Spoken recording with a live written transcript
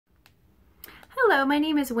Hello, my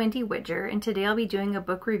name is Wendy Widger, and today I'll be doing a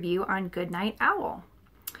book review on Goodnight Owl.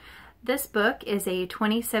 This book is a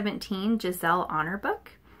 2017 Giselle Honor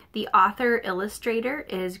book. The author-illustrator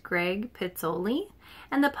is Greg Pizzoli,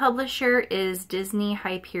 and the publisher is Disney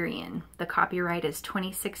Hyperion. The copyright is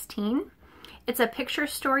 2016. It's a picture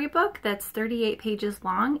storybook that's 38 pages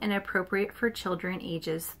long and appropriate for children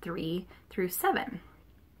ages 3 through 7.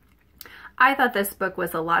 I thought this book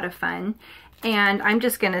was a lot of fun, and I'm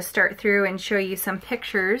just going to start through and show you some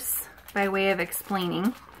pictures by way of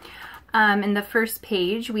explaining. In the first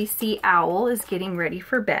page, we see Owl is getting ready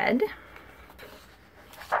for bed.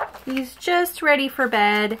 He's just ready for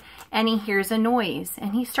bed, and he hears a noise,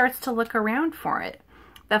 and he starts to look around for it.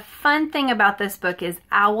 The fun thing about this book is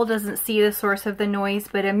Owl doesn't see the source of the noise,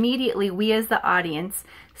 but immediately we as the audience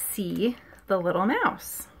see the little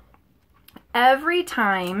mouse. Every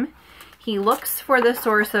time he looks for the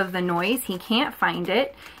source of the noise, he can't find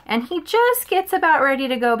it, and he just gets about ready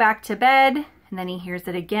to go back to bed, and then he hears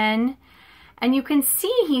it again. And you can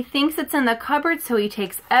see he thinks it's in the cupboard, so he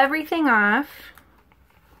takes everything off.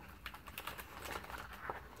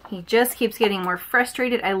 He just keeps getting more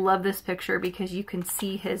frustrated. I love this picture because you can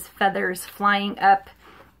see his feathers flying up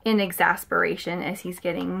in exasperation as he's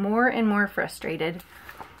getting more and more frustrated.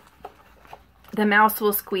 The mouse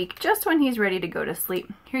will squeak just when he's ready to go to sleep.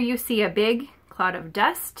 Here you see a big cloud of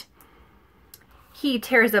dust. He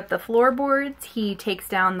tears up the floorboards. He takes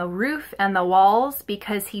down the roof and the walls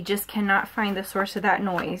because he just cannot find the source of that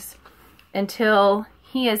noise until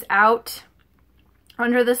he is out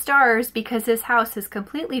under the stars because his house is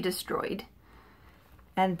completely destroyed.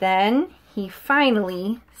 And then he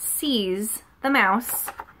finally sees the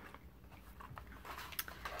mouse,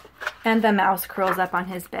 and the mouse curls up on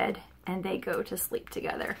his bed and they go to sleep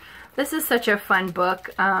together. This is such a fun book.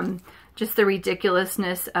 Just the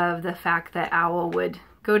ridiculousness of the fact that Owl would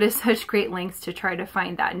go to such great lengths to try to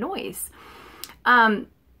find that noise.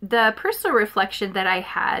 The personal reflection that I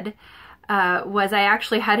had was I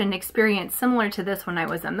actually had an experience similar to this when I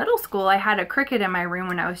was in middle school. I had a cricket in my room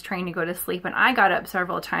when I was trying to go to sleep, and I got up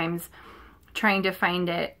several times trying to find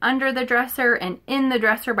it under the dresser and in the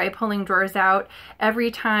dresser by pulling drawers out.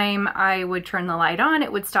 Every time I would turn the light on,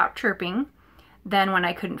 it would stop chirping. Then when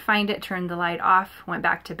I couldn't find it, turned the light off, went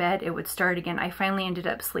back to bed, it would start again. I finally ended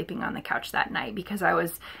up sleeping on the couch that night because I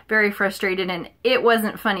was very frustrated, and it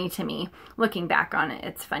wasn't funny to me. Looking back on it,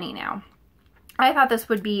 it's funny now. I thought this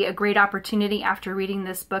would be a great opportunity after reading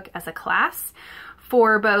this book as a class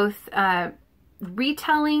for both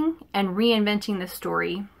retelling and reinventing the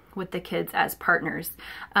story with the kids as partners,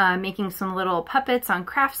 making some little puppets on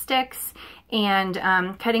craft sticks and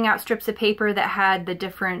cutting out strips of paper that had the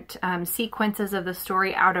different sequences of the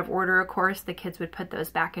story out of order. Of course, the kids would put those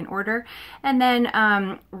back in order, and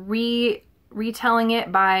then retelling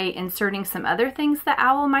it by inserting some other things that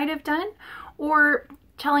Owl might have done, or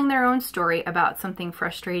telling their own story about something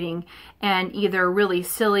frustrating and either really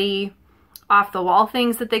silly, off-the-wall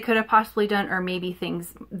things that they could have possibly done, or maybe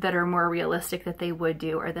things that are more realistic that they would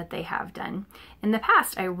do or that they have done in the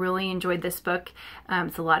past. I really enjoyed this book.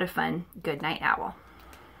 It's a lot of fun. Good Night Owl.